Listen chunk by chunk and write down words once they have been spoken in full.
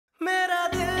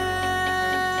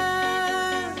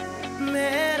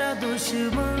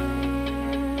दुश्मन।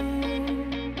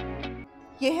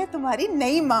 ये है तुम्हारी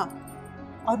नई माँ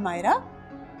और मायरा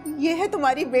ये है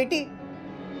तुम्हारी बेटी।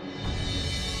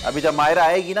 अभी जब मायरा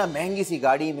आएगी ना महंगी सी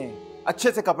गाड़ी में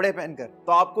अच्छे से कपड़े पहनकर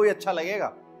तो आपको ही अच्छा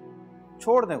लगेगा।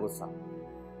 छोड़ दे गुस्सा।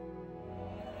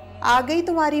 आ गई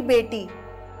तुम्हारी बेटी।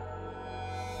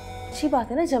 अच्छी बात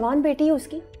है ना, जवान बेटी है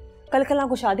उसकी, कल कल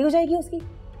को शादी हो जाएगी उसकी।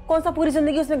 कौन सा पूरी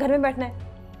जिंदगी उसने घर में बैठना है।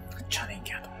 अच्छा नहीं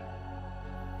किया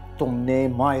तुमने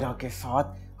मायरा के साथ,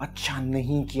 अच्छा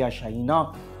नहीं किया शाहीना।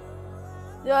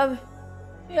 या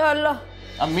अल्लाह।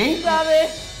 अम्मी अम्मी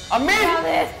अम्मी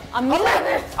अम्मी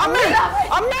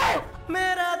अम्मी।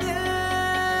 मेरा दिल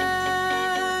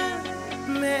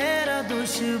मेरा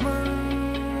दुश्मन।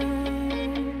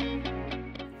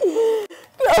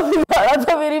 क्या बिगाड़ा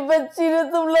था मेरी बच्ची ने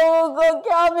तुम लोगों को,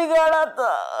 क्या बिगाड़ा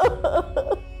था।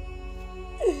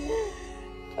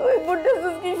 बुढ़े से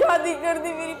उसकी शादी कर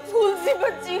दी, मेरी फूल सी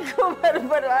बच्ची को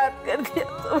बर्बाद कर दिया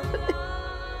तुमने।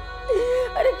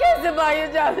 अरे कैसे भाई हो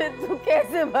जावेद, तू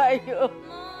कैसे भाई हो,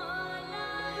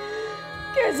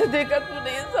 कैसे देखा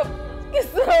तूने ये सब,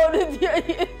 किस तरह होने दिया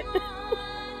ये।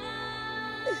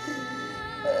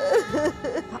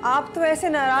 आप तो ऐसे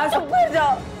नाराज हो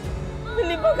जाओ।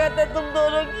 मिली भगत है तुम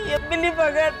दोनों की, ये मिली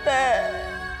भगत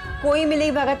है। कोई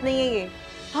मिली भगत नहीं है ये।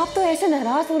 आप तो ऐसे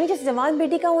नाराज हो रही जैसे जवान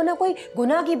बेटी का होना कोई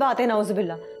गुनाह की बात है,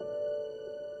 नाउजुबिल्ला।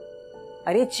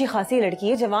 अरे अच्छी खासी लड़की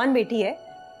है, जवान बेटी है,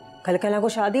 कल कल को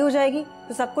शादी हो जाएगी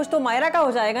तो सब कुछ तो मायरा का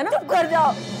हो जाएगा ना। चुप कर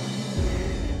जाओ,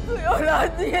 कोई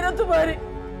औलाद नहीं है ना तुम्हारी,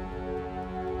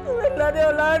 अल्लाह ने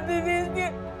औलाद नहीं दी इसकी।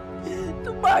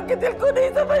 तुम माँ के दिल को नहीं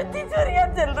समझती, चोरियां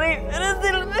चल रही मेरे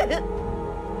दिल में।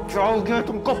 क्या हो गया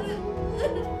तुमको?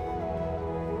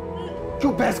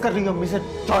 क्यों बहस कर रही हो अम्मी से?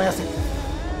 जाओ यहाँ से,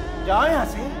 जाओ यहाँ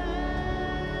से।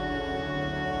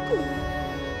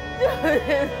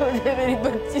 मुझे मेरी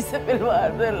बच्ची से मिलवा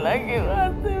दो अल्लाह के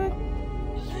वास्ते,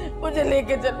 मुझे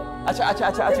लेके चलो।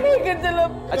 अच्छा लेके चलो।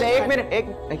 अच्छा एक मिनट, एक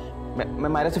मैं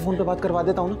मायरा से फोन पे बात करवा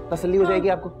देता हूँ ना, तसल्ली हो जाएगी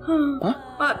आपको। हाँ?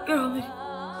 बात करो मेरी।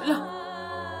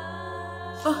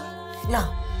 ला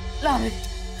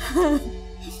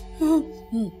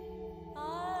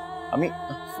अम्मी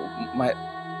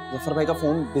जफर भाई का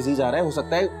फोन बिजी जा रहा है, हो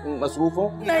सकता है मसरूफ हो।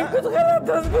 नहीं कुछ गलत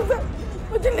है उसको,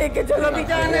 मुझे लेके चलो। अभी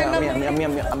जाना है ना।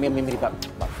 अम्मी मेरी बात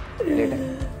लेट है,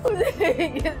 मुझे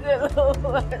लेके चलो।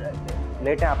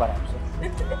 लेट है आप आराम से।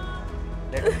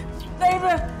 नहीं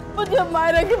मुझे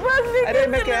मायरा के पास नहीं। अरे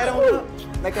मैं कह रहा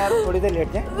हूँ थोड़ी देर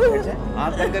लेट जाए,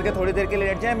 आँख बंद करके थोड़ी देर के लिए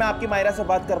लेट जाए, मैं आपकी मायरा से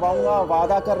बात करवाऊंगा,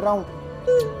 वादा कर रहा हूँ।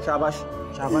 शाबाश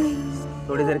शाबाश,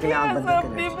 थोड़ी देर के लिए आँख बंद करके।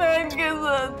 अपनी बहन के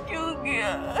साथ क्यों किया?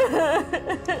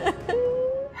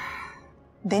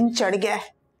 दिन चढ़ गया है,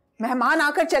 मेहमान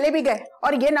आकर चले भी गए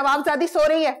और ये नवाबजादी सो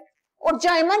रही है। उठ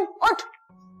जा ऐमन, उठ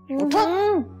उठो।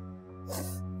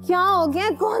 क्या हो गया?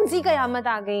 कौन सी कयामत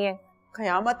आ गई है?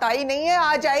 कयामत आई नहीं है,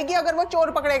 आ जाएगी अगर वो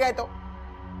चोर पकड़े गए तो।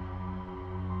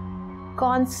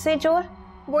 कौन से चोर?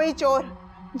 वही चोर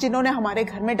जिन्होंने हमारे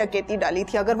घर में डकैती डाली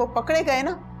थी, अगर वो पकड़े गए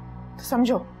ना तो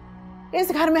समझो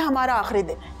इस घर में हमारा आखिरी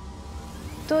दिन है।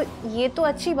 तो ये तो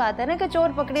अच्छी बात है ना कि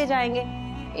चोर पकड़े जाएंगे,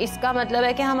 इसका मतलब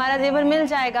है कि हमारा जेवर मिल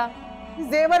जाएगा।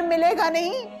 जेवर मिलेगा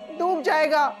नहीं, डूब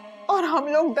जाएगा और हम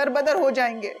लोग दरबदर हो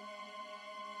जाएंगे।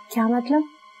 क्या मतलब?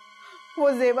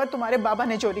 वो जेवर तुम्हारे बाबा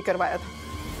ने चोरी करवाया था।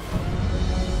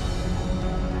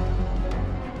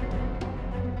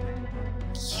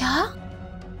 क्या?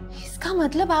 इसका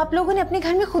मतलब आप लोगों ने अपने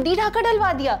घर में खुद ही डाका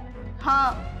डलवा दिया?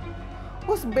 हाँ,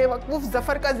 उस बेवकूफ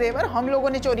जफर का जेवर हम लोगों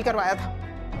ने चोरी करवाया था।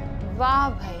 वाह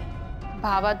भाई,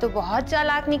 बाबा तो बहुत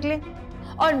चालाक निकले।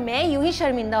 और मैं यूं ही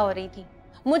शर्मिंदा हो रही थी,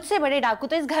 मुझसे बड़े डाकू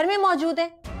तो इस घर में मौजूद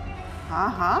हैं। हाँ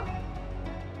हाँ,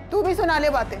 तू भी सुना ले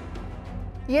बातें।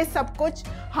 ये सब कुछ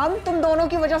हम तुम दोनों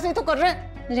की वजह से ही तो कर रहे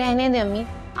हैं। रहने दे अम्मी,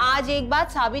 आज एक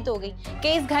बात साबित हो गई कि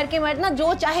इस घर के मर्द ना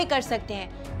जो चाहे कर सकते हैं।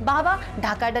 बाबा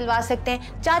डाका डलवा सकते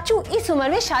हैं, चाचू इस उम्र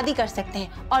में शादी कर सकते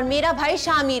हैं, और मेरा भाई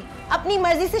शामिर अपनी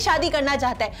मर्जी से शादी करना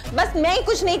चाहता है, बस मैं ही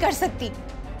कुछ नहीं कर सकती।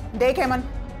 देख हेमन,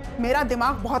 मेरा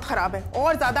दिमाग बहुत खराब है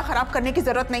और ज्यादा खराब करने की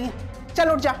जरूरत नहीं है। चल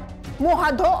उठ जा, मुंह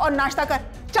हाथ धो और नाश्ता कर।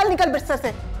 चल निकल बिस्तर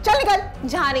से, चल निकल।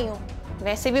 जा रही हूँ,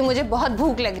 वैसे भी मुझे बहुत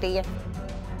भूख लग रही है।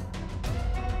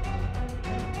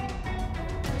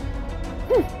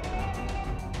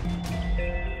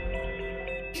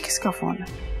 किसका फोन है?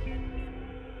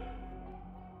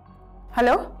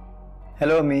 हेलो।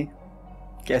 हेलो अम्मी,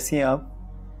 कैसी हैं आप?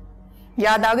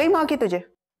 याद आ गई माँ की तुझे?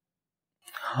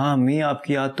 हाँ अम्मी,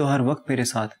 आपकी याद तो हर वक्त मेरे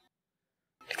साथ,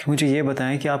 लेकिन मुझे ये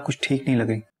बताएं कि आप कुछ ठीक नहीं लग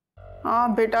रही।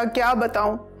 हाँ बेटा, क्या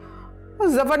बताऊं,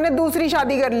 जफर ने दूसरी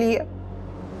शादी कर ली है।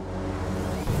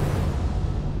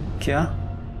 क्या?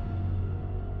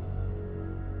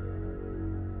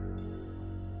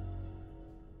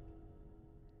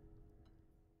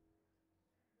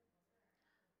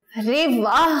 अरे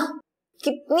वाह,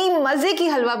 कितनी मजे की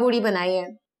हलवा पूड़ी बनाई है।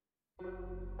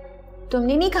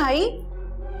 तुमने नहीं खाई?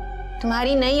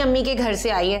 तुम्हारी नई अम्मी के घर से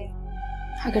आई है।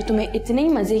 अगर तुम्हें इतने ही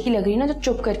मजे की लग रही ना तो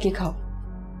चुप करके खाओ,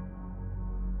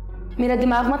 मेरा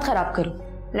दिमाग मत खराब करो।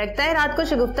 लगता है रात को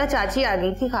शगुफ्ता चाची आ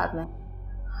गई थी खाब में।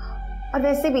 और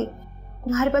वैसे भी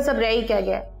तुम्हारे पास अब रह ही क्या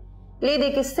गया, ले दे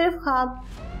के सिर्फ खाब।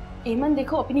 एमन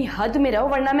देखो, अपनी हद में रहो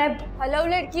वरना मैं। हेलो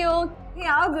लड़कियों, ये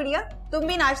आओ गुड़िया, तुम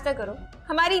भी नाश्ता करो,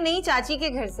 हमारी नई चाची के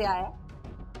घर से आया।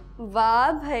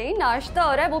 वाह भाई, नाश्ता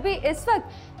हो रहा है वो भी इस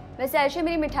वक्त। वैसे ऐसे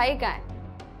मेरी मिठाई कहाँ है?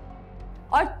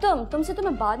 और तुमसे तो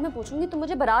मैं बाद में पूछूंगी, तुम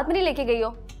मुझे बारात में नहीं लेके गई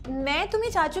हो। मैं तुम्हें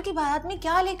चाचू की बारात में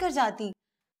क्या लेकर जाती?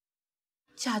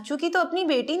 चाचू की तो अपनी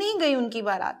बेटी नहीं गई उनकी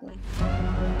बारात में।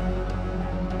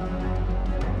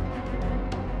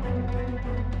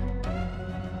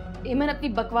 एमन अपनी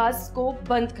बकवास को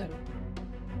बंद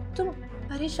करो। तुम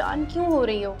परेशान क्यों हो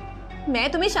रही हो?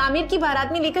 मैं तुम्हें शामिर की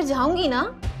बारात में लेकर जाऊंगी ना।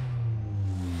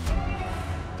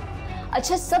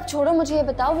 अच्छा सब छोड़ो, मुझे ये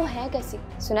बताओ वो है कैसी?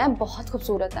 सुना है बहुत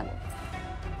खूबसूरत है।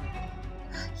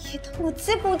 ये तो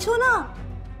मुझसे पूछो ना,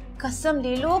 कसम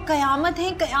ले लो, कयामत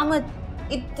है कयामत।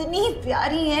 इतनी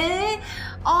प्यारी है।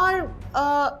 और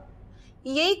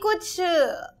यही कुछ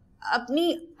अपनी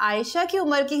आयशा की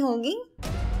उम्र की होंगी।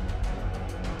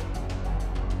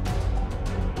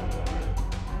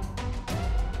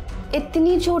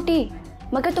 इतनी छोटी?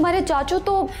 मगर तुम्हारे चाचू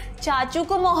तो। चाचू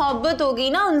को मोहब्बत होगी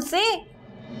ना उनसे।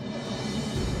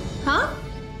 हाँ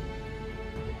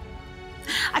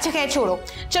अच्छा खैर छोड़ो,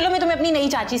 चलो मैं तुम्हें अपनी नई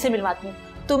चाची से मिलवाती हूँ।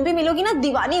 तुम भी मिलोगी ना,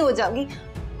 दीवानी हो जाओगी।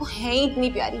 वो है ही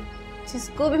इतनी प्यारी,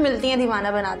 जिसको भी मिलती है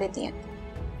दीवाना बना देती हैं।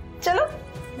 चलो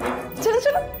चलो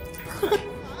चलो।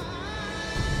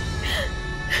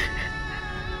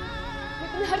 मैं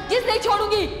तुम्हें हरगिज़ नहीं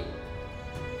छोड़ूंगी।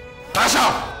 आशा!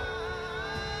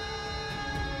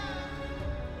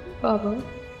 बाबा,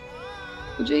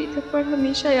 मुझे ये थप्पड़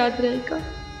हमेशा याद रहेगा।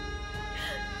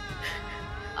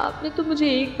 आपने तो मुझे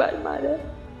एक बार मारा,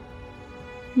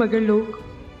 मगर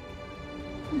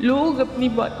लोग अपनी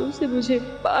बातों से मुझे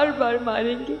बार बार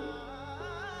मारेंगे।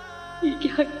 ये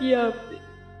क्या किया आपने?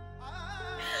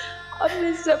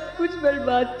 आपने सब कुछ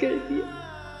बर्बाद कर दिया,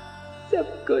 सब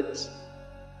कुछ।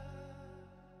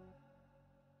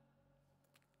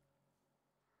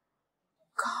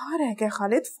 कहाँ रह गया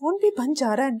खालिद? फोन भी बंद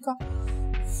जा रहा है इनका।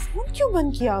 फोन क्यों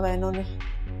बंद किया हुआ है इन्होंने?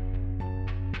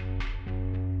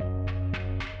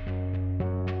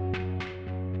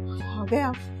 आ गए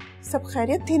आप? सब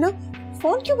खैरियत थी ना?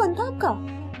 फोन क्यों बंद था आपका?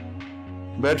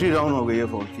 बैटरी डाउन हो गई है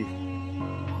फोन की।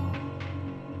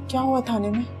 क्या हुआ थाने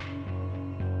में?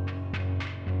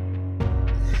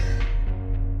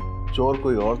 चोर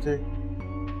कोई और थे,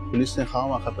 पुलिस ने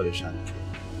खामखा परेशान किया।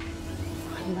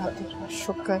 अल्लाह तेरा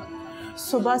शुक्र,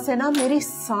 सुबह से ना मेरी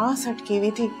सांस अटकी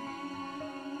हुई थी।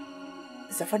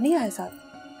 जफर नहीं आया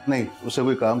साथ? नहीं, उसे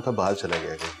कोई काम था, बाहर चला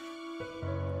गया।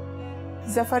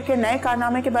 जफर के नए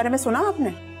कारनामे के बारे में सुना आपने?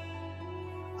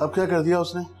 अब क्या कर दिया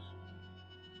उसने?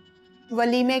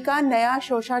 वलीमे का नया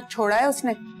शोशा छोड़ा है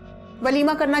उसने।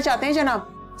 वलीमा करना चाहते हैं जनाब।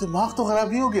 दिमाग तो खराब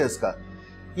नहीं हो गया इसका?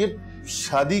 ये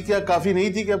शादी क्या काफी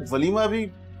नहीं थी कि अब वलीमा भी?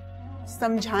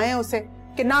 समझाएं उसे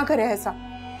कि ना करे ऐसा,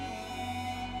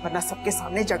 वरना सबके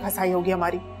सामने जगह साई होगी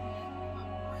हमारी,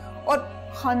 और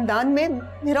खानदान में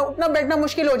मेरा उठना बैठना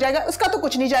मुश्किल हो जाएगा। उसका तो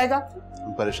कुछ नहीं जाएगा।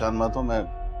 परेशान मत हो,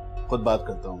 मैं खुद बात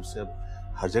करता हूँ उससे। अब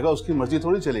हर जगह उसकी मर्जी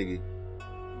थोड़ी चलेगी।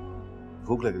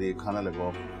 भूख लग रही है, खाना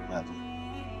लगवाओ। मैं आता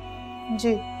हूँ।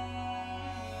 जी,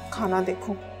 खाना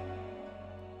देखो।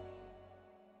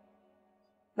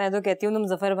 मैं तो कहती हूँ तुम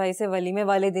जफर भाई से वलीमे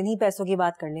वाले दिन ही पैसों की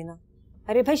बात कर लेना।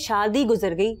 अरे भाई शादी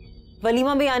गुजर गई,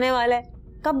 वलीमा भी आने वाला है,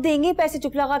 कब देंगे पैसे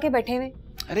चुप लगा के बैठे हुए?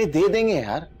 अरे दे देंगे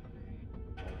यार।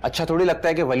 अच्छा थोड़ी लगता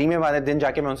है कि वलीमे वाले दिन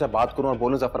जाके मैं उनसे बात करूं और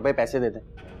बोलूं जफर भाई पैसे दे दें?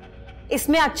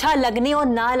 इसमें अच्छा लगने और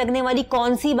ना लगने वाली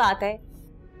कौन सी बात है?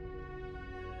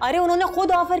 अरे उन्होंने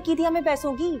खुद ऑफर की थी हमें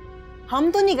पैसों की,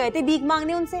 हम तो नहीं गए थे भीख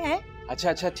मांगने उनसे। हैं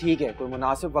अच्छा ठीक है, कोई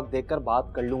मुनासिब वक्त देखकर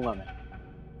बात कर लूंगा मैं।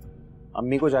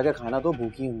 अम्मी को जाके खाना दो,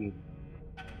 भूखी होंगी।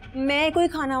 मैं कोई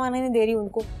खाना वाना नहीं दे रही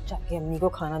उनको, जाके अम्मी को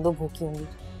खाना दो, भूखी होंगी।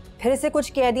 फिर से कुछ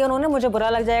कह दिया उन्होंने, मुझे बुरा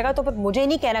लग जाएगा, तो फिर मुझे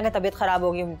नहीं कहना कि तबीयत खराब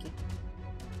होगी उनकी।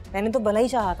 मैंने तो भला ही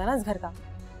चाहा था ना इस घर का।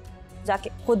 जाके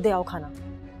खुद दे आओ खाना।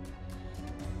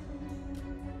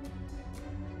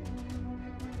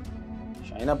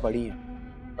 शाइना बड़ी है,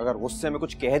 अगर गुस्से में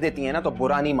कुछ कह देती है ना तो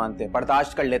बुरा नहीं मानते,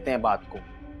 बर्दाश्त कर लेते हैं बात को।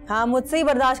 हाँ मुझसे ही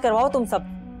बर्दाश्त करवाओ तुम सब,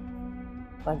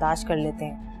 बर्दाश्त कर लेते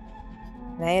हैं।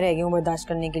 मैं ही रह गई हूँ बर्दाश्त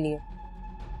करने के लिए।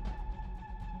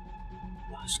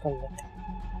 बर्दाश्त कर लेते हैं।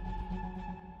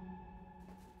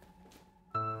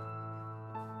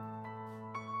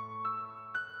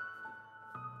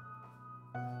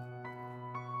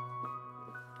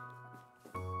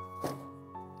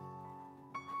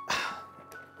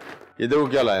 ये देखो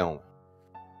क्या लाया हूं,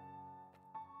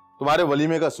 तुम्हारे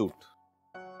वलीमे का सूट।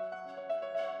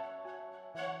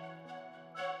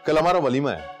 कल हमारा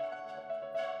वलीमा है।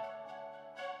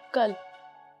 कल?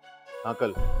 हाँ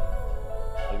कल,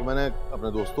 बल्कि मैंने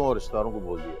अपने दोस्तों और रिश्तेदारों को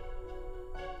बोल दिया,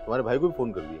 तुम्हारे भाई को भी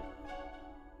फोन कर दिया।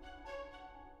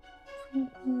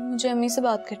 मुझे अम्मी से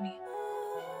बात करनी है।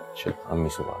 अच्छा, अम्मी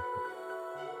से बात कर।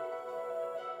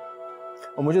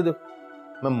 और मुझे देखो,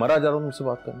 मैं मरा जा रहा हूं तुमसे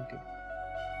बात करने के लिए।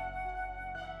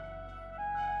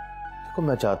 देखो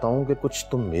मैं चाहता हूं कि कुछ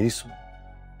तुम मेरी सुनो,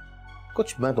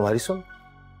 कुछ मैं तुम्हारी सुन।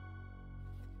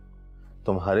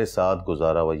 तुम्हारे साथ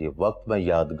गुजारा हुआ ये वक्त मैं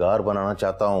यादगार बनाना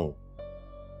चाहता हूं।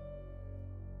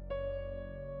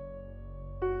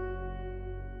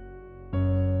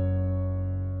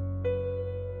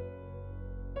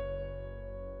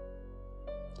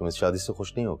 तुम इस शादी से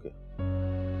खुश नहीं हो क्या?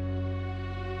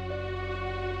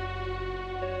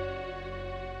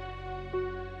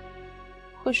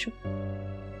 खुश हूं।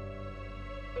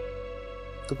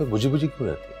 तो फिर बुझी बुझी क्यों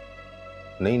रहती है?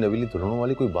 नई नवीली दुल्हनों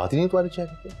वाली कोई बात ही नहीं तुम्हारे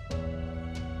चेहरे पे?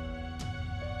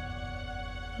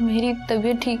 मेरी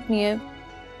तबीयत ठीक नहीं है,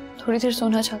 थोड़ी देर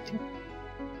सोना चाहती हूँ।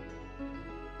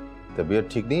 तबीयत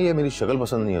ठीक नहीं है, मेरी शक्ल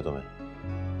पसंद नहीं है तुम्हें?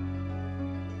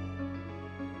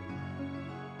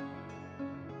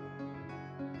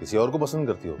 किसी और को पसंद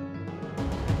करती हो?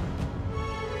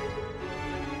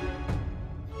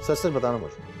 सच सच बताना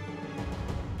मुझे,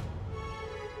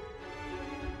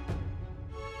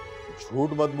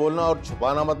 झूठ मत बोलना और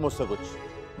छुपाना मत मुझसे कुछ।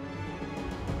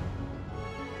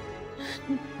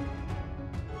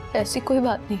 ऐसी कोई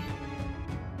बात नहीं है।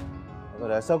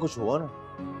 अगर ऐसा कुछ हुआ ना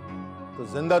तो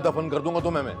जिंदा दफन कर दूंगा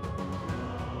तुम्हें मैं,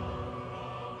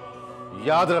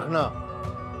 याद रखना।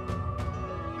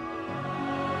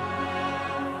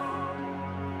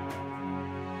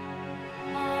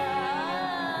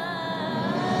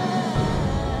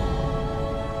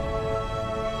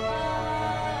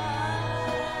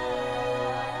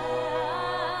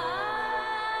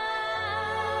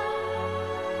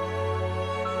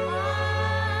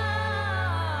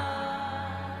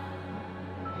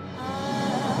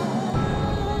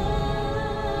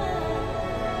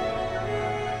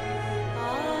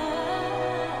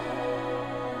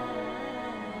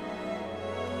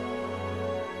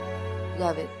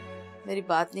 जावेद, मेरी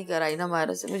बात नहीं कराई ना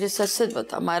मायरा से? मुझे सच सच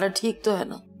बता, मायरा ठीक तो है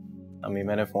ना? अम्मी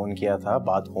मैंने फोन किया था,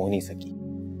 बात हो नहीं सकी।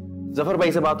 जफर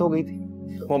भाई से बात हो गई थी,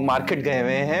 वो मार्केट गए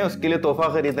हुए हैं, उसके लिए तोहफा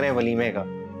खरीद रहे हैं वलीमे का।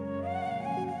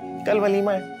 कल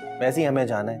वलीमा है, वैसे ही हमें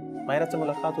जाना है। मायरा से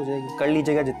मुलाकात हो जाएगी, कर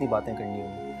लीजिएगा जितनी बातें करनी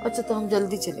होंगी। अच्छा तो हम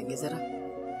जल्दी चलेंगे जरा,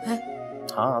 है?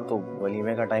 हाँ तो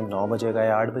वलीमे का टाइम 9 बजे का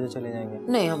या 8 बजे चले जाएंगे?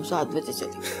 नहीं, हम 7 बजे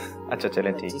चलेंगे। अच्छा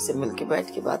चलें, ठीक से मिलके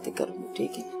बैठ के बातें करूंगी,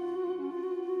 ठीक है?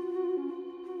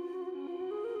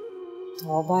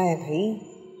 तौबा है भाई,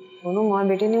 दोनों माँ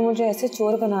बेटे ने मुझे ऐसे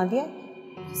चोर बना दिया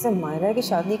जैसे मायरा की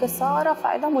शादी का सारा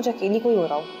फायदा मुझे अकेली को ही हो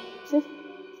रहा हो।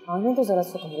 आने तो जरा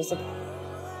कमरे से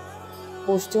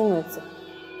पूछती हूँ मैं इससे,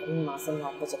 माँ से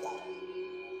माँ पे जता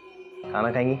रहा।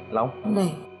 खाना खाएंगी? लाऊं?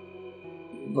 नहीं,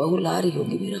 बहू ला रही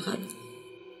होगी मेरा खाना।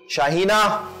 शाहीना,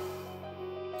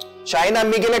 शाहीना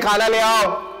अम्मी के लिए खाना ले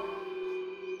आओ।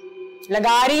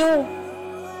 लगा रही हूँ।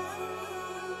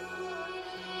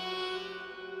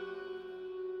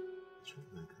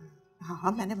 हाँ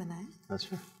हाँ मैंने बनाया।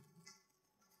 अच्छा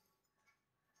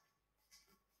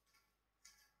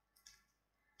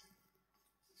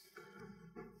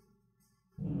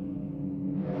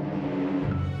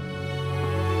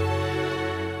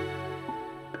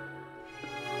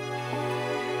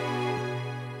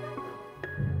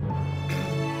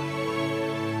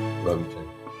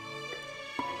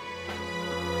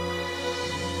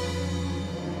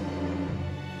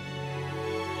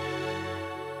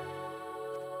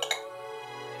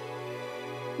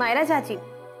मायरा चाची,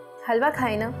 हलवा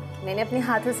खाए ना, मैंने अपने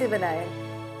हाथों से बनाया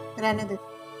है। रहने दे,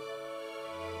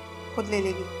 खुद ले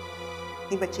लेगी,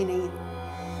 ये बच्ची नहीं है।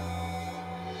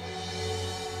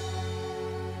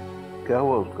 क्या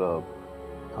हुआ उसका?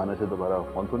 थाने से दोबारा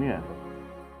फोन तो नहीं आया?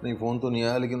 नहीं फोन तो नहीं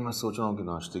आया, लेकिन मैं सोच रहा हूँ कि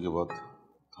नाश्ते के बाद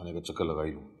थाने का चक्कर लगा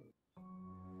ही लूँ।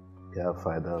 क्या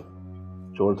फायदा,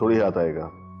 चोर थोड़ी हाथ आएगा,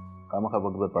 खामखा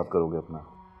वक्त बर्बाद करोगे अपना।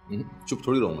 चुप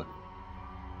थोड़ी रहूंगा,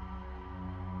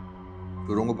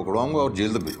 चोरों को पकड़वाऊंगा और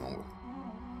जेल तक भिजवाऊंगा।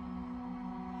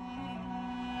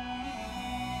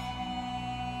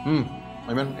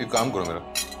 आईमन एक काम करो मेरा।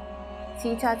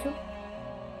 जी चाचू।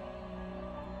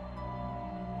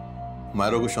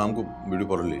 मायरा को शाम को ब्यूटी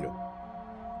पार्लर ले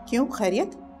जाओ। क्यों,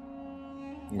 खैरियत?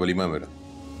 वलीमा मेरा।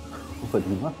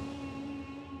 वलीमा?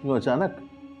 क्यों अचानक?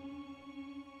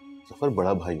 जफर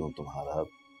बड़ा भाई हूं तुम्हारा,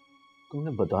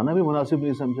 तुमने बताना भी मुनासिब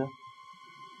नहीं समझा?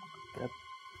 क्या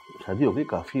शादी हो गई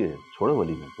काफी है, छोड़ो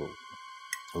वलीमे को।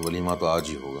 वलीमा तो आज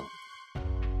ही होगा।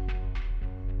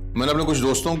 मैंने अपने कुछ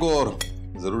दोस्तों को और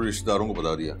जरूरी रिश्तेदारों को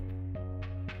बता दिया।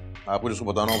 आपको जिसको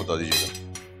बताना हो बता दीजिएगा।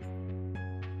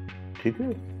 ठीक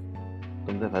है,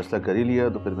 तुमने फैसला कर ही लिया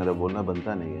तो फिर मेरा बोलना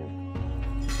बनता नहीं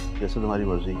है। जैसे तुम्हारी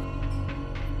मर्जी।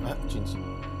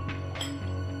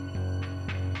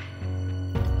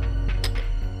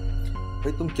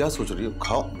 भाई तुम क्या सोच रही हो?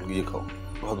 खाओ, ये खाओ,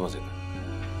 बहुत मजे का।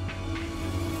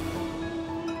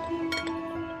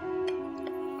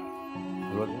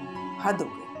 हद हो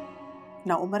गई।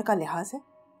 ना उम्र का लिहाज है,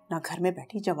 ना घर में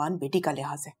बैठी जवान बेटी का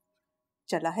लिहाज है।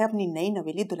 चला है अपनी नई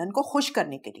नवेली दुल्हन को खुश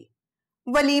करने के लिए।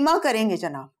 वलीमा करेंगे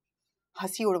जनाब,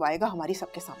 हंसी उड़वाएगा हमारी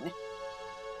सबके सामने।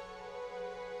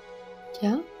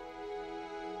 क्या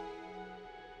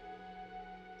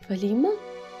वलीमा?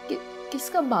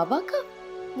 किसका? बाबा का?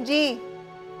 जी,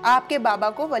 आपके बाबा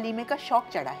को वलीमे का शौक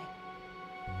चढ़ा है।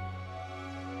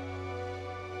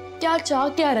 क्या चाह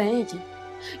क्या रहे हैं ये?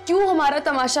 क्यों हमारा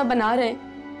तमाशा बना रहे हैं?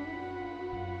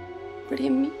 बड़ी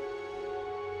अम्मी,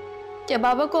 क्या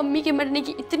बाबा को अम्मी के मरने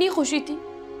की इतनी खुशी थी?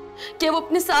 क्या वो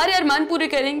अपने सारे अरमान पूरे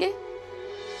करेंगे?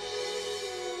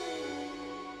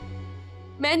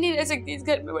 मैं नहीं रह सकती इस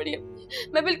घर में बड़ी अम्मी,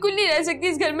 मैं बिल्कुल नहीं रह सकती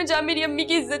इस घर में जहाँ मेरी अम्मी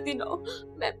की इज्जत ही ना हो।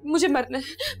 मुझे मरना है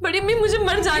बड़ी अम्मी, मुझे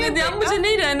मर जाने दे आप, मुझे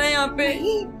नहीं रहना यहाँ पे।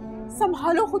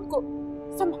 संभालो खुद को,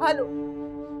 संभालो।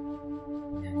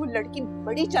 वो लड़की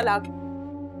बड़ी चालाक है।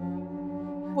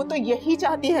 वो तो यही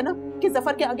चाहती है ना कि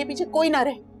जफर के आगे पीछे कोई ना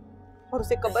रहे और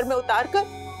उसे कब्र में उतार कर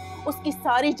उसकी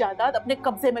सारी जायदाद अपने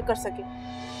कब्जे में कर सके।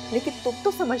 लेकिन तुम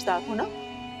तो समझदार हो ना,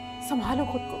 संभालो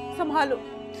खुद को, संभालो।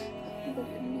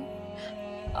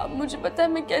 अब मुझे पता है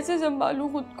मैं कैसे संभालूं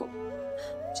खुद को।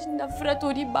 मुझे नफरत हो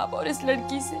रही बाबा और इस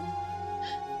लड़की से।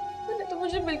 मैंने तो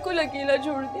मुझे बिल्कुल अकेला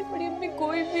छोड़ दिया। बड़ी अम्मी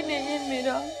कोई भी नहीं है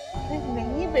मेरा।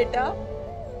 नहीं बेटा,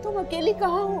 तुम अकेली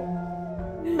कहाँ हो?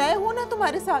 मैं हूं ना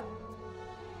तुम्हारे साथ।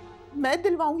 मैं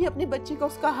दिलवाऊंगी अपनी बच्ची को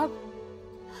उसका हक।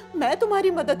 मैं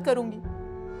तुम्हारी मदद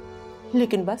करूंगी।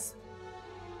 लेकिन बस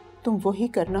तुम वही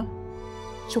करना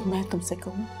जो मैं तुमसे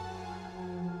कहूं।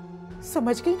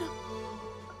 समझ गई ना?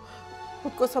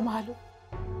 खुद को संभालो।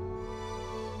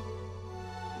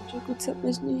 मुझे कुछ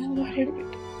समझ नहीं आ रहा है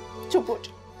बेटा। चुप हो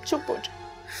जा, चुप हो जा,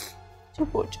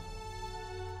 चुप हो जा।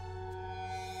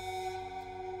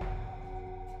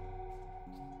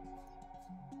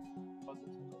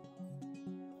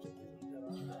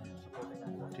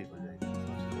 ठीक हो जाएगी।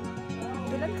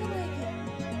 दुल्हन कब आएगी?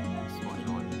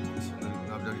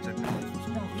 आप जाके चेक करो।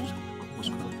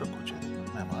 उसको रखो चेक,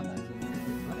 मेहमान आए।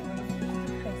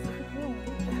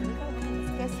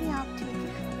 कैसी हैं आप? ठीक है?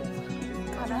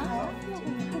 खाना खाया?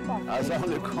 अस्सलाम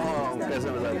वालेकुम, कैसे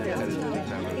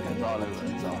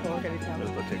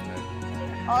बिल्कुल ठीक है।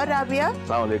 और राबिया?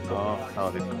 अस्सलाम वालेकुम।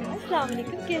 अस्सलाम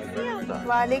वालेकुम, कैसी हैं आप?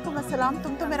 वालेकुम अस्सलाम।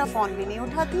 तुम तो मेरा फोन भी नहीं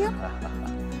उठाती हो।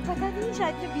 पता नहीं,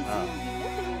 शायद मैं बिजी हूँ।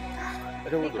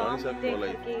 अरे वो दुरानी साहब कॉल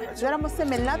आई। जरा मुझसे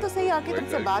मिलना तो सही, आके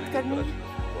तुमसे बात करनी है।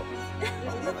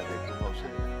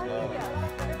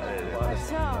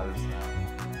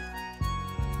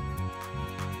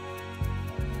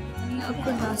 आपको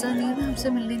अंदाजा नहीं है मैं आपसे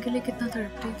मिलने के लिए कितना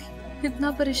तड़प रही थी,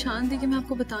 इतना परेशान थी कि मैं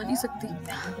आपको बता नहीं सकती।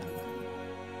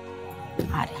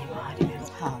 आ रही है।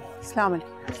 हाँ, अस्सलाम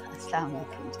वालेकुम। अस्सलाम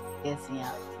वालेकुम। कैसी हैं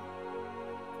आप?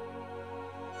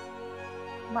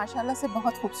 माशाल्लाह से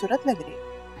बहुत खूबसूरत लग रही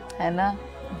है ना?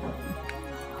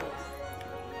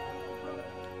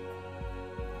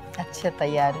 अच्छा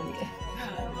तैयार हुई है।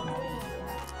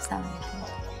 अस्सलाम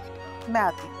वालेकुम। मैं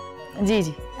आती हूँ। जी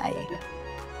जी आइएगा।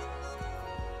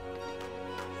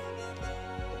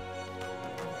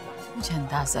 मुझे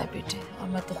अंदाजा है बेटे, और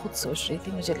मैं तो खुद सोच रही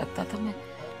थी, मुझे लगता था मैं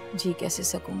जी कैसे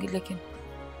सकूंगी, लेकिन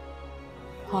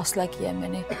हौसला किया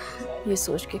मैंने ये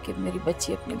सोच के कि मेरी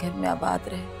बच्ची अपने घर में आबाद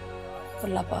रहे।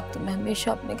 अल्लाह पाक तुम्हें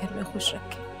हमेशा अपने घर में खुश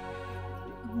रखे।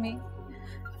 मम्मी,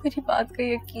 मेरी बात का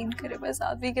यकीन करे, मैं उस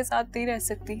आदमी के साथ नहीं रह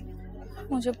सकती।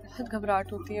 मुझे बहुत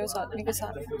घबराहट होती है उस आदमी के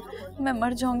साथ। मैं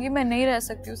मर जाऊंगी, मैं नहीं रह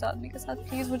सकती उस आदमी के साथ।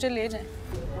 प्लीज मुझे ले जाएं।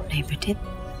 नहीं बेटे,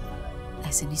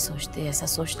 ऐसे नहीं सोचते। ऐसा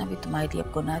सोचना भी तुम्हारे लिए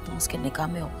अब गुनाह है। तुम उसके निकाह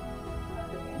में हो।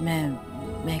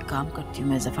 मैं एक काम करती हूँ,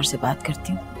 मैं जफर से बात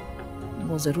करती हूँ।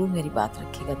 वो ज़रूर मेरी बात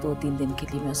रखेगा। 2-3 दिन के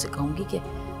लिए मैं उसे कहूँगी कि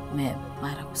मैं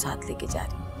मायरा को साथ लेके जा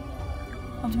रही हूँ।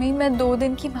 मम्मी, मैं 2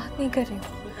 दिन की बात नहीं कर रही हूँ,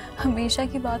 हमेशा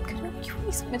की बात कर रही हूँ। क्यों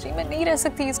नहीं समझ रही? मैं नहीं रह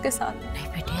सकती इसके साथ। नहीं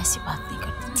बेटे, ऐसी बात नहीं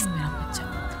करती। मेरा बच्चा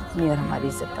तुम्हें और हमारी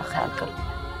इज्जत का ख्याल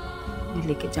करो। मैं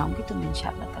लेके जाऊँगी, तुम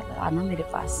इंशाअल्लाह ताला आना मेरे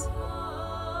पास।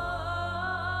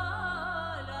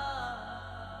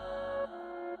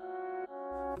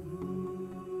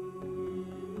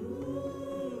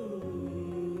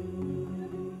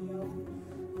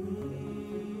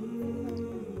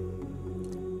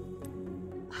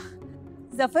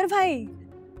 जफर भाई,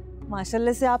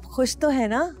 माशाल्लाह से आप खुश तो है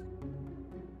ना?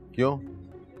 क्यों,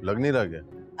 लग नहीं रहा क्या?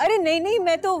 अरे नहीं नहीं,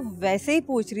 मैं तो वैसे ही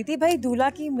पूछ रही थी भाई, दूल्हा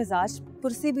की मिजाज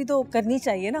पुरसी भी तो करनी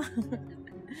चाहिए ना।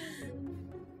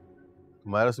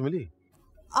 मायरा से मिली?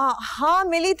 हाँ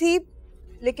मिली थी,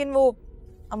 लेकिन वो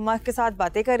अम्मा के साथ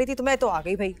बातें कर रही थी तो मैं तो आ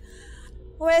गई भाई।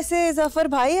 वैसे जफर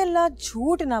भाई, अल्लाह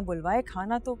झूठ ना बुलवाए,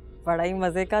 खाना तो बड़ा ही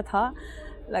मजे का था।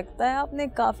 लगता है आपने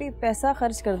काफी पैसा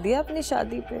खर्च कर दिया अपनी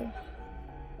शादी पे।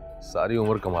 सारी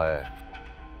उम्र कमाया है,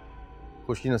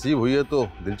 खुशी नसीब हुई है तो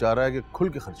दिल चाह रहा है कि खुल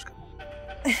के खर्च कर।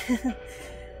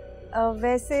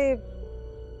 वैसे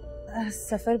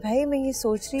सफर भाई, मैं ये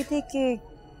सोच रही थी कि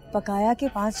पकाया के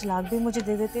 5 लाख भी मुझे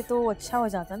दे देते तो अच्छा हो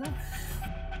जाता ना।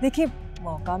 देखिए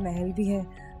मौका महल भी है।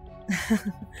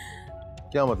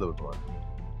 क्या मतलब है तुम्हारा?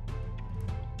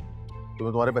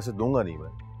 तुम्हें तुम्हारे पैसे दूंगा नहीं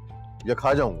मैं, या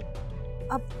खा जाऊंगा?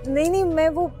 अब नहीं नहीं, मैं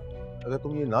वो, अगर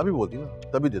तुम ये ना भी बोलती ना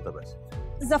तभी देता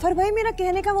पैसे। जफर भाई मेरा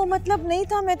कहने का वो मतलब नहीं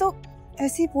था, मैं तो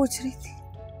ऐसे ही पूछ रही थी।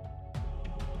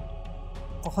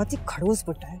 बहुत ही खड़ूस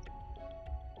बुड्ढा है,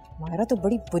 मायरा तो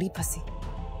बड़ी बुरी फंसी।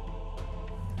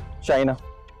 शाइना,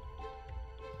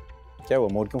 क्या हुआ,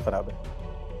 मूड क्यों खराब है?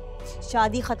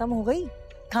 शादी खत्म हो गई,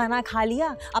 खाना खा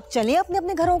लिया, अब चले अपने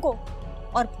अपने घरों को,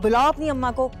 और बुलाओ अपनी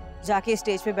अम्मा को। जाके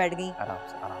स्टेज पे बैठ गई। आराम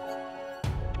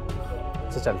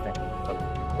से चलते हैं,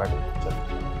 बैठ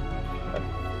चलते हैं।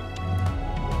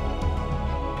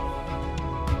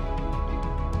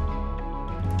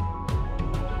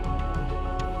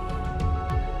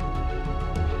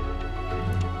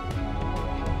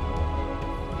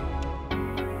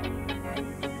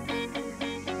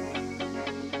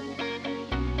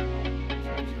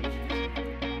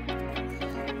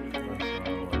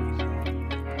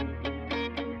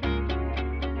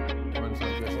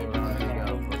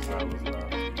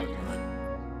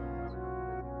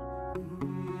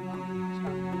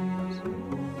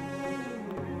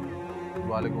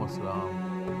 वालेकुम अस्सलाम।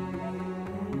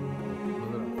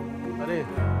 अरे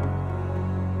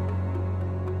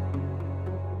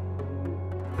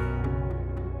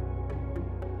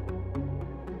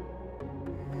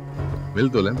मिल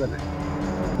तो लें पहले।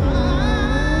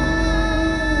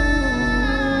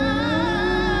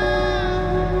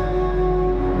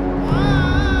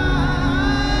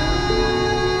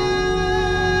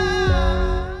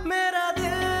 मेरा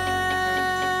दिल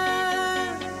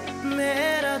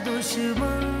मेरा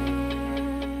दुश्मन।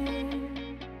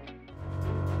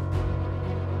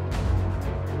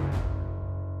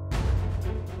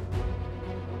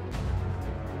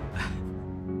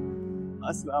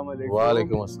 अस्सलाम वालेकुम।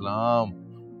 वालेकुम अस्सलाम।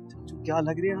 क्या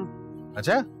लग रही है आप?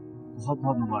 अच्छा, बहुत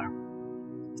बहुत मुबारक।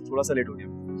 थोड़ा सा लेट हो गया।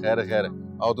 खैर है खैर है,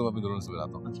 आओ तुम अपनी दुल्हन से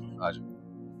मिलाता हूँ। आ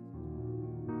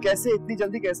जाओ। कैसे, इतनी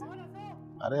जल्दी कैसे?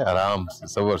 अरे आराम से,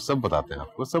 सबर, सब बताते हैं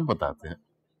आपको, सब बताते हैं।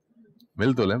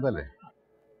 मिल तो लें पहले।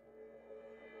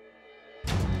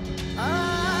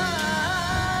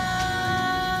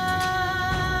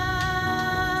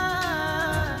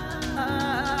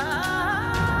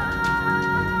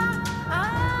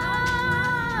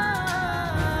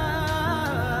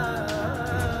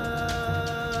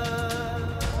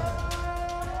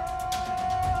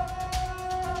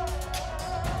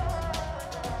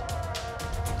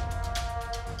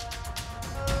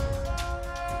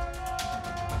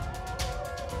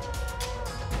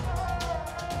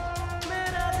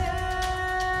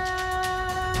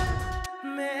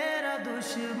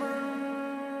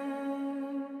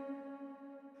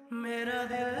 मेरा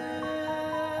दिल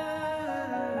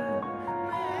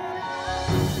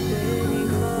तेरी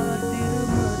खातिर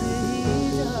मर ही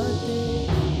जाते,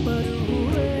 पर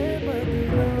हुए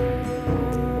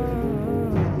बदनाम।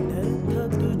 डर था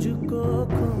तुझको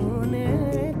खोने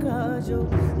का जो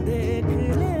देख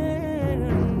ले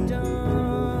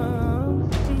अंजाम।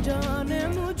 जाने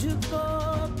मुझको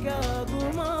क्या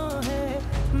गुमा है,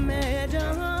 मैं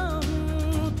जहाँ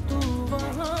हूँ तू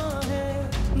वहाँ है।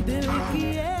 दिल की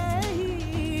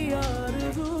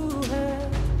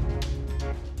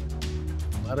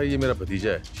ये मेरा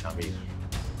भतीजा है शामिर।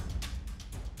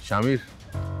 शामिर,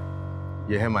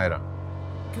 ये है मायरा।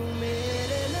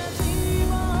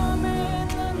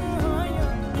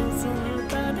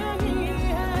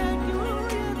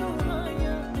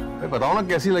 बताओ ना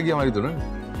कैसी लगी हमारी दुल्हन?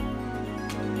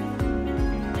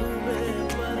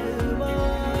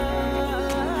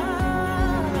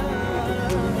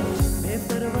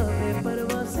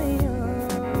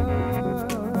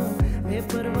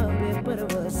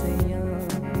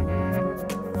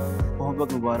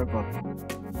 बहुत मुबारक आपको।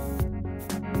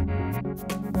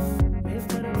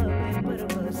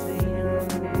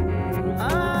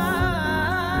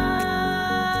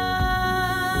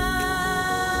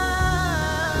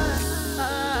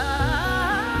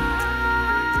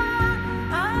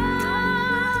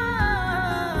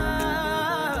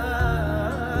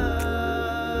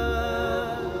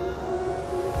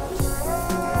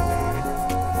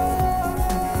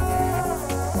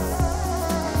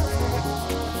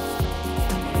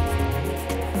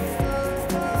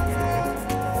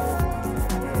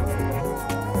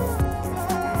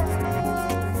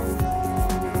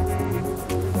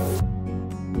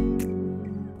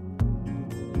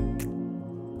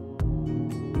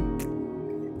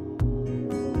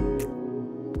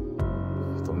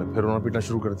 फिर रोना पीटना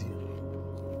शुरू कर दिया।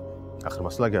 आखिर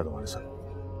मसला क्या तुम्हारे साथ?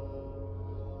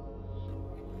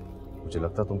 मुझे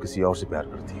लगता तुम किसी और से प्यार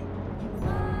करती हो।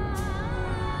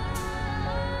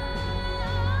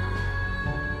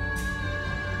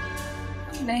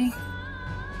 नहीं,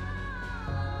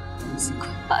 ऐसी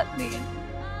कोई बात नहीं है।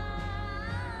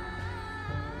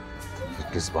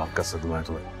 किस बात का सदमा है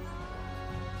तुम्हें?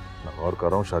 मैं गौर कर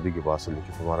रहा हूँ शादी के बाद से,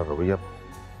 लेकिन तुम्हारा रवैया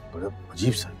बड़ा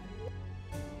अजीब सा है।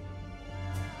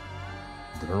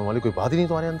 दिलाने वाली कोई बात ही नहीं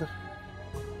तुम्हारे अंदर।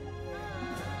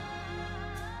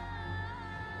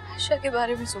 आयशा के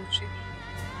बारे में सोच रही,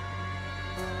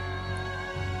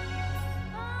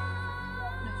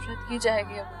 नफरत की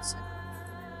जाएगी अब मुझसे,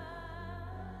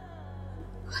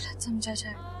 गलत समझा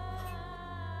जाएगा।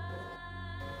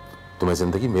 तुम्हें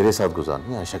जिंदगी मेरे साथ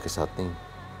गुजारनी है, आयशा के साथ नहीं।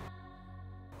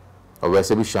 और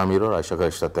वैसे भी शामिर और आयशा का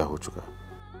रिश्ता तय हो चुका है।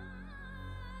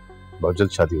 बहुत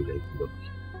जल्द शादी हो जाएगी दोनों की।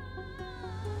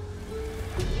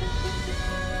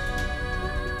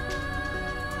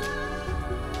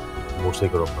 मुझसे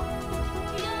करो अपना।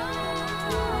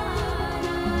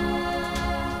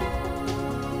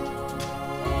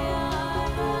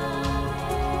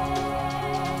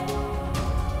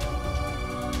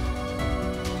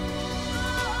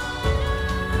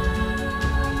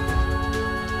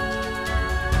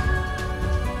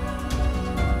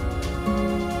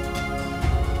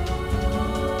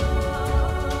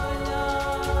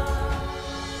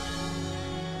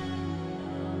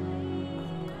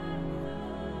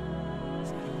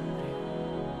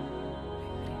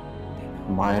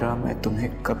 मायरा, मैं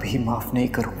तुम्हें कभी माफ नहीं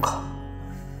करूंगा।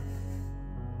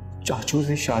 चाचू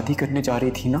से शादी करने जा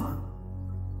रही थी ना,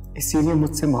 इसीलिए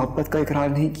मुझसे मोहब्बत का इकरार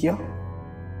नहीं किया।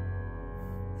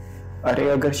 अरे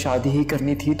अगर शादी ही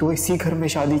करनी थी तो इसी घर में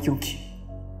शादी क्यों की?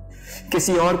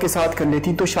 किसी और के साथ कर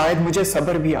लेती तो शायद मुझे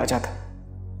सब्र भी आ जाता।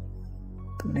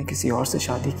 तुमने किसी और से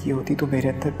शादी की होती तो मेरे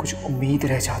अंदर कुछ उम्मीद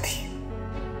रह जाती।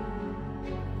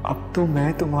 अब तो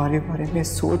मैं तुम्हारे बारे में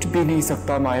सोच भी नहीं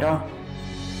सकता मायरा।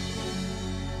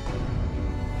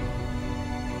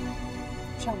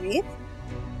 शामिर,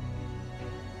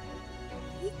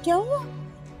 ये क्या हुआ?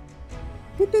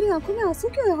 फिर तेरी आंखों में आंसू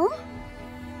क्यों है? हाँ,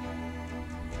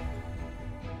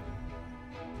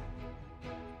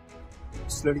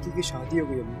 उस लड़की की शादी हो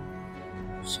गई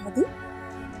अम्मी। शादी?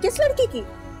 किस लड़की की?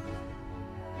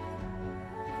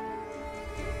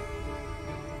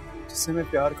 जिससे मैं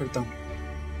प्यार करता हूँ।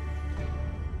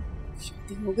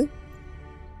 शादी हो गई?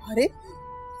 अरे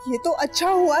ये तो अच्छा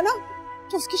हुआ ना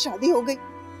कि उसकी शादी हो गई।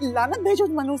 लानत भेजो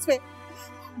मनूस पे।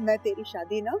 मैं तेरी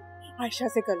शादी ना आयशा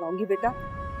से करवाऊंगी बेटा।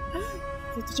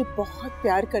 वो तुझे बहुत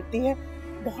प्यार करती है,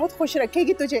 बहुत खुश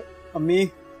रखेगी तुझे। अम्मी,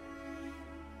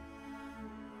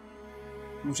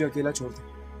 मुझे अकेला छोड़ दे।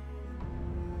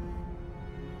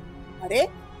 अरे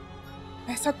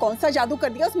ऐसा कौन सा जादू कर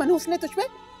दिया उस मनूस ने तुझ पे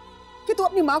कि तू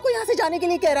अपनी माँ को यहाँ से जाने के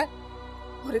लिए कह रहा है?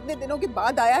 और इतने दिनों के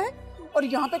बाद आया है और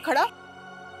यहाँ पे खड़ा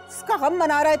इसका गम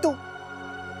मना रहा है तू।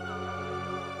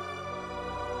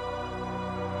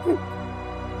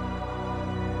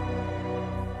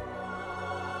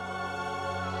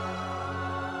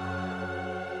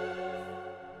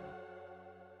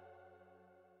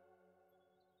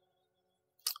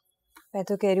 मैं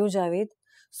तो कह रही हूँ जावेद,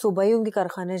 सुबह ही उनके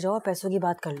कारखाने जाओ, पैसों की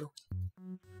बात कर लो।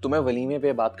 तुम्हें वलीमे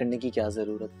पे बात करने की क्या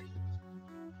जरूरत थी?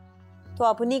 तो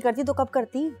आप नहीं करती तो कब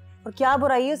करती? और क्या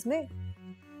बुराई है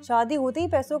इसमें? शादी होते ही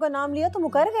पैसों का नाम लिया तो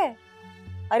मुकर गए।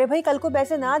 अरे भाई, कल को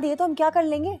पैसे ना दिए तो हम क्या कर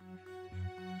लेंगे?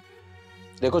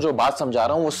 देखो, जो बात समझा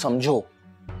रहा हूँ वो समझो।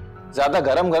 ज्यादा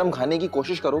गरम गरम खाने की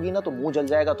कोशिश करोगी ना तो मुंह जल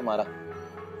जाएगा तुम्हारा।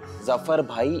 जफर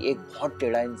भाई एक बहुत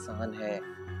टेढ़ा इंसान है।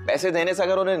 पैसे देने से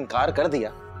अगर उन्हें इनकार कर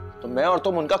दिया तो मैं और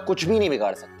तुम उनका कुछ भी नहीं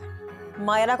बिगाड़ सकते।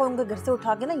 मायरा को उनके घर से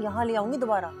उठा के ना यहाँ ले आऊंगी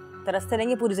दोबारा। तरसते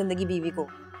रहेंगे पूरी जिंदगी बीवी को।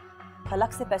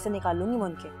 हलक से पैसे निकाल लूंगी मैं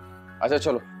उनके। अच्छा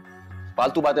चलो,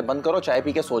 फालतू बातें बंद करो, चाय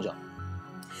पी के सो जाओ।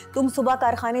 तुम सुबह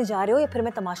कारखाने जा रहे हो या फिर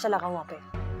मैं तमाशा लगाऊं वहां पे?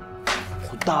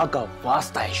 खुदा का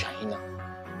वास्ता है शाहीना,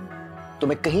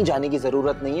 तुम्हें कहीं जाने की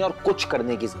जरूरत नहीं है और कुछ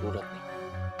करने की जरूरत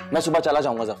नहीं। मैं सुबह चला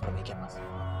जाऊंगा जफर भाई के पास।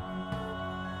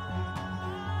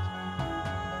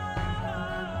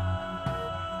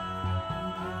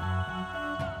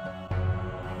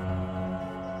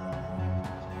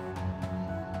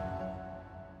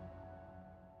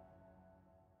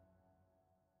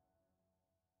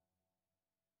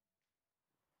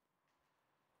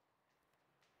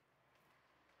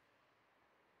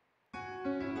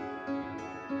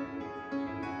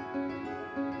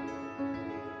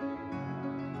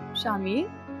 शामिर,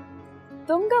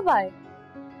 तुम कब आए?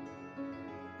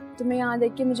 तुम्हें यहाँ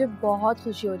देख के मुझे बहुत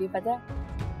खुशी हो रही, पता है?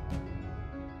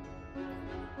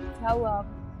 क्या हुआ,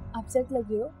 आप अपसेट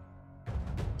लगे हो?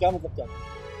 क्या मतलब क्या?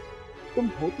 तुम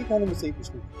होती कौन है मुझसे ही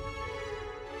पूछने?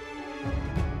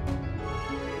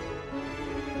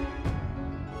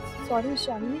 सॉरी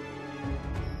शामी,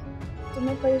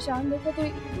 तुम्हें परेशान देखा तो।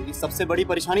 मेरी सबसे बड़ी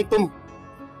परेशानी तुम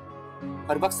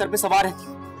हर वक्त सर पे सवार रहती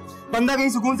हो। बंदा कहीं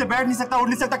सुकून से बैठ नहीं सकता, उठ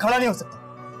नहीं सकता, खड़ा नहीं हो सकता।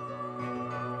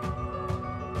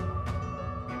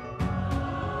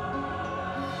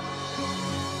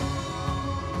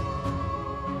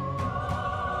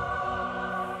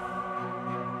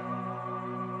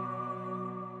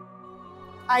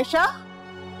 आयशा,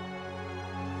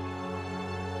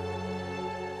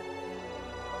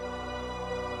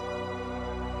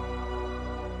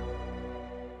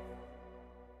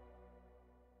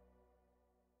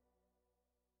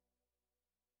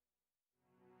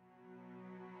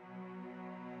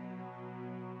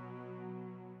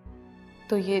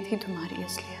 तो ये थी तुम्हारी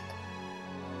असलियत।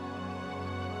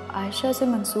 आयशा से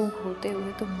मंसूब होते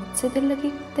हुए तो मुझसे दिल लगी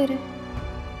करते रहे।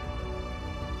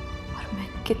 और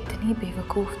मैं कितनी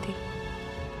बेवकूफ थी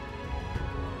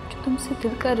जो तुमसे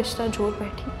दिल का रिश्ता जोड़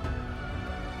बैठी।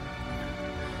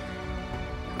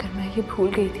 अगर मैं ये भूल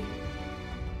गई थी,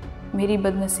 मेरी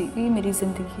बदनसीबी मेरी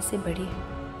जिंदगी से बड़ी है।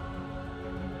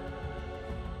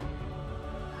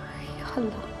 या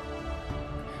अल्लाह,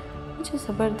 मुझे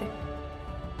सब्र दे,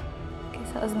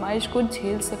 इस आजमाइश को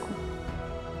झेल सकूं,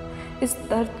 इस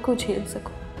दर्द को झेल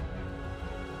सकूं।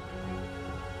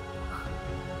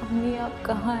 अम्मी, आप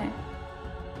कहाँ हैं?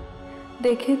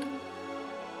 देखें तो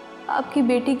आपकी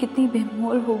बेटी कितनी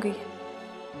बेमोल हो गई है।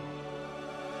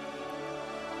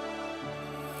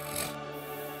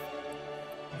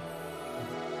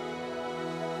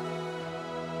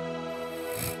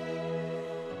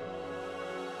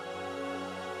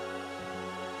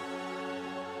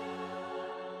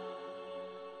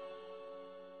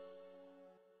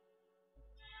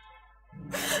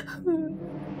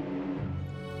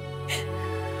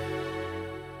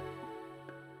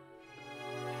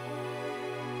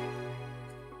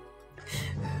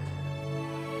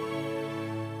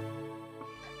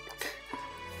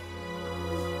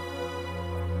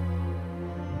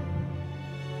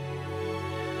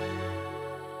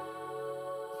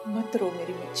 मत रो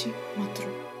मेरी बच्ची, मत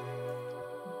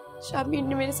रो। शामी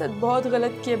ने मेरे साथ बहुत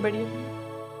गलत किया बड़ी अम्मी।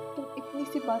 तुम इतनी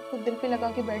सी बात को दिल पे लगा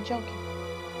के बैठ जाओगी?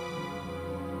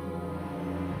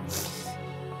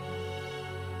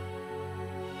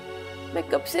 मैं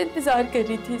कब से इंतजार कर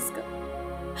रही थी इसका,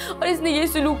 और इसने ये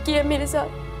सुलूक किया मेरे साथ।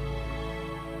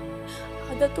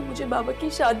 आधा तो मुझे बाबा की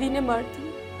शादी ने मार दी,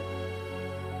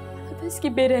 आधा इसकी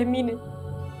बेरहमी ने।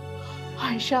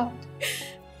 आयशा,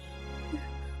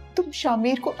 तुम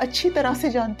शामिर को अच्छी तरह से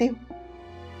जानती हो,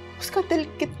 उसका दिल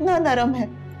कितना नरम है।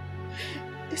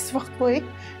 इस वक्त वो एक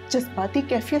जज्बाती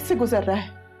कैफियत से गुजर रहा है,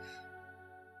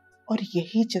 और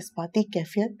यही जज्बाती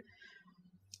कैफियत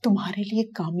तुम्हारे लिए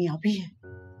कामयाबी है।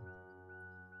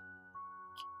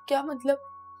 क्या मतलब?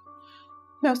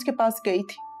 मैं उसके पास गई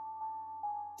थी,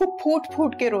 वो फूट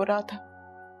फूट के रो रहा था।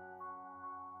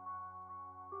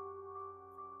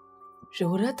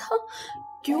 रो रहा था?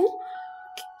 क्यों?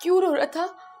 क्यों रो रहा था?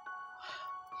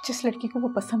 जिस लड़की को वो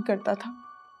पसंद करता था,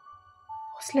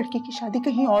 उस लड़की की शादी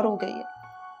कहीं और हो गई है,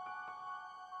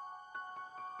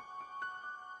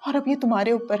 और अब ये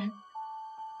तुम्हारे ऊपर है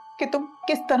कि तुम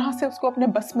किस तरह से उसको अपने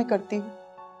बस में करती हो।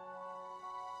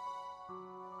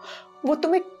 वो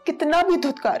तुम्हें कितना भी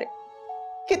धुतकारे,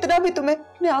 कितना भी तुम्हें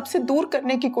अपने आप से दूर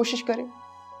करने की कोशिश करे,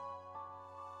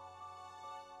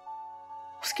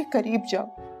 उसके करीब जाओ,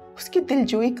 उसकी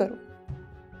दिलजोई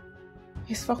करो।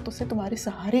 इस वक्त उसे तुम्हारे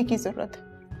सहारे की जरूरत है।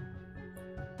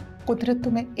 कुदरत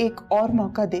तुम्हें एक और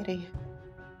मौका दे रही है,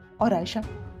 और आयशा,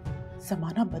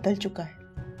 जमाना बदल चुका है।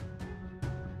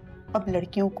 अब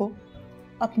लड़कियों को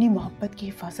अपनी मोहब्बत की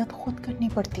हिफाजत खुद करनी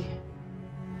पड़ती है।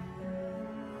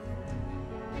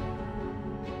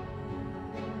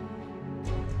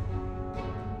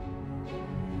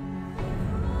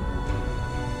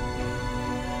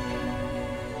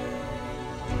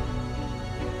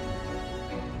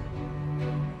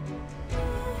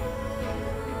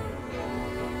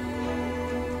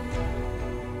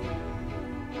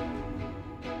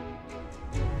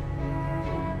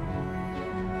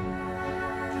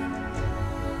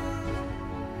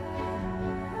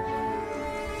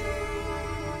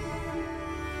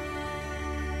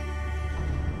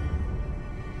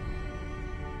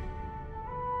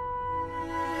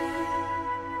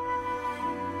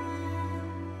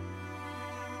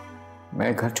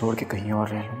 मैं घर छोड़ के कहीं और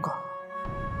रह लूंगा।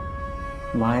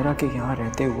 मायरा के यहाँ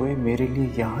रहते हुए मेरे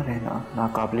लिए यहाँ रहना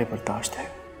नाकाबिले बर्दाश्त है।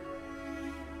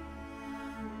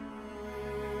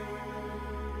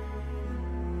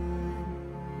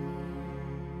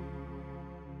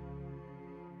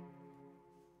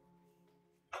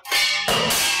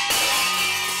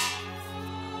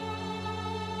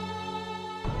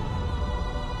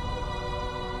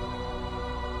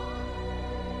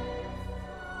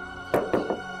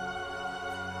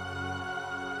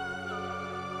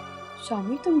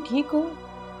 शामिर तुम ठीक हो?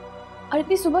 और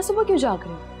इतनी सुबह सुबह क्यों जाग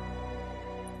रहे हो?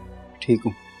 ठीक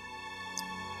हूँ,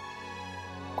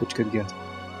 कुछ कर गया था।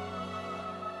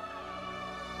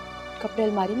 कपड़े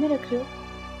अलमारी में रख रहे हो?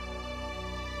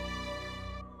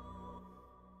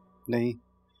 नहीं,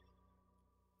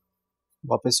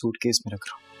 वापस सूटकेस में रख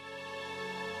रहा हूँ।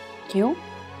 क्यों?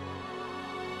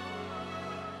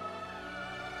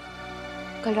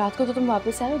 कल रात को तो तुम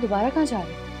वापस आए हो, दोबारा कहाँ जा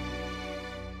रहे हो?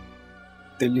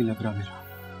 दिल नहीं लग रहा मेरा,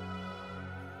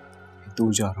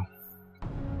 दूर जा रहा हूँ।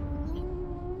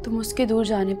 तुम उसके दूर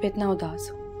जाने पे इतना उदास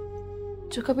हो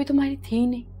जो कभी तुम्हारी थी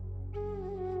नहीं।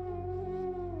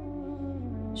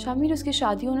 शामिर, उसकी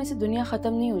शादी होने से दुनिया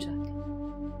खत्म नहीं हो जाती।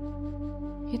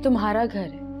 ये तुम्हारा घर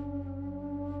है।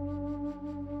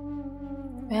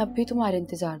 मैं अब भी तुम्हारे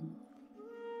इंतजार में।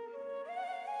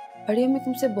 बड़ी अम्मी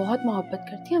तुमसे बहुत मोहब्बत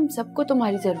करती है, हम सबको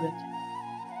तुम्हारी जरूरत है।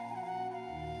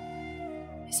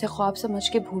 इसे ख्वाब समझ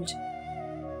के भूल जाओ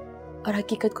और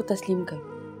हकीकत को तस्लीम करो।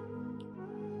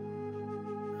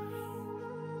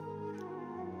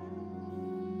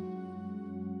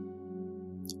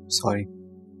 सॉरी,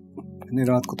 मैंने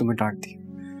रात को तुम्हें डांट दी।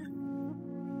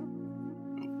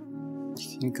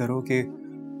 यकीन करो कि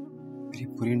मेरी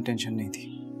पूरी इंटेंशन नहीं थी।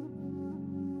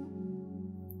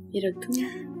 ये रख दूं?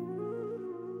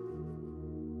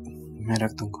 मैं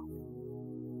रख दूंगा,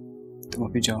 तुम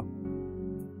अभी जाओ,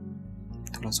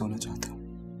 थोड़ा सोना चाहता हूँ।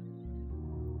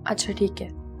 अच्छा ठीक है,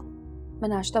 मैं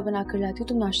नाश्ता बना कर लाती हूँ,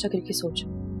 तुम नाश्ता करके सो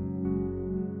जाओ।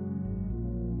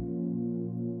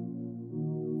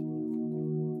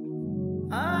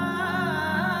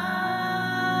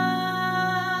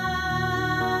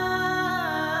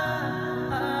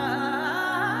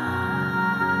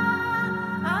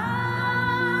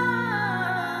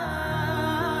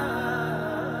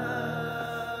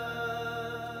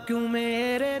 क्यों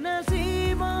मेरे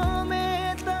नसीबों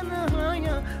में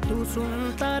तन्हाइयाँ तू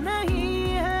सुनता नहीं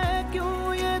है,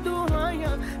 क्यों ये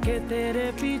दुआयाँ कि तेरे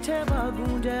पीछे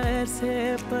भागूं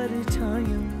जैसे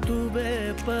परछाइयाँ, तू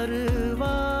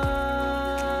बेपरवाह।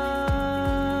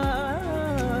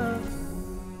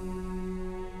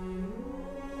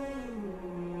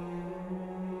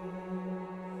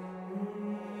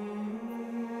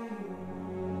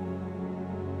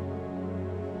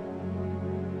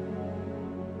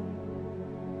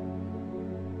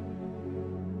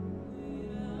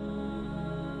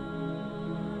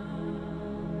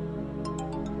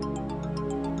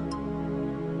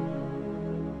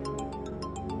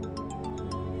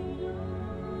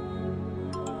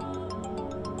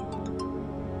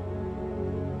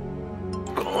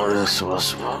 सुबह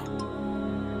सुबह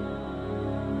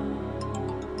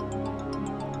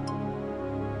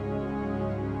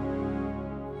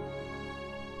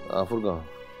आफुर कहाँ?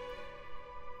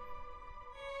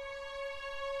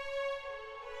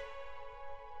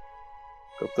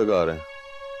 कब तक आ रहे हैं?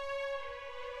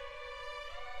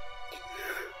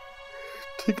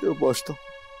 ठीक है, पहुंचता हूँ।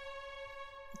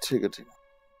 ठीक है ठीक है।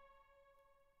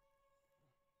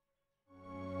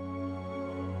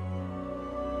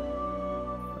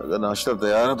 अगर नाश्ता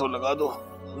तैयार है तो लगा दो,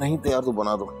 नहीं तैयार तो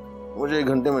बना दो, मुझे 1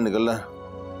 घंटे में निकलना है।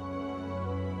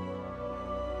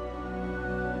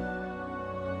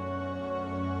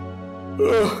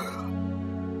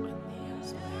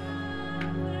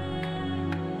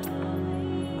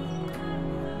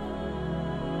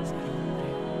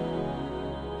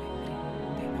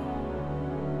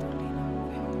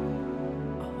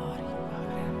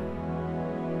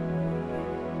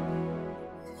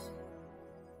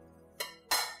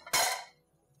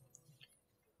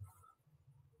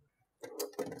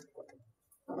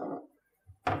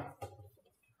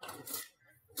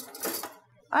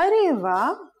 अरे वाह,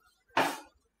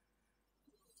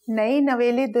 नई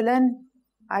नवेली दुल्हन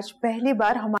आज पहली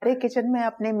बार हमारे किचन में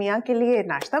अपने मियाँ के लिए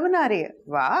नाश्ता बना रही है।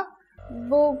 वाह।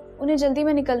 वो उन्हें जल्दी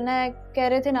में निकलना है, कह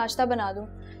रहे थे नाश्ता बना दूं।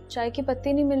 चाय की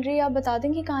पत्ती नहीं मिल रही, आप बता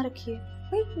देंगे कहाँ रखी है?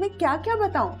 मैं क्या क्या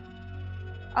बताऊं?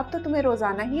 अब तो तुम्हें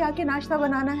रोजाना ही आके नाश्ता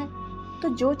बनाना है,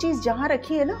 तो जो चीज जहाँ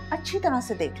रखी है ना अच्छी तरह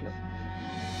से देख लो।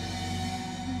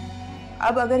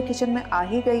 अब अगर किचन में आ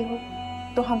ही गई हो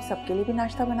तो हम सबके लिए भी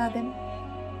नाश्ता बना देना।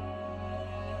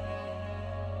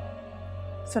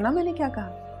 सुना मैंने क्या कहा?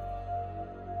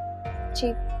 जी,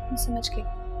 मैं समझ गई।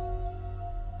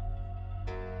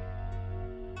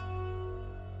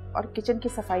 और किचन की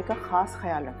सफाई का खास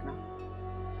ख्याल रखना।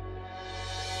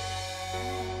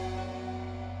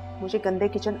 मुझे गंदे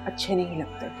किचन अच्छे नहीं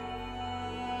लगते,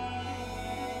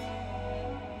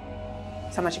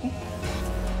 समझ गई?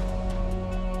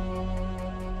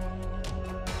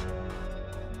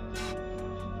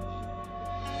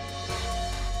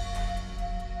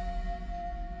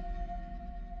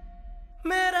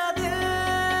 मेरा दिल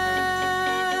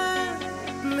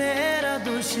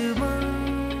दुश्मन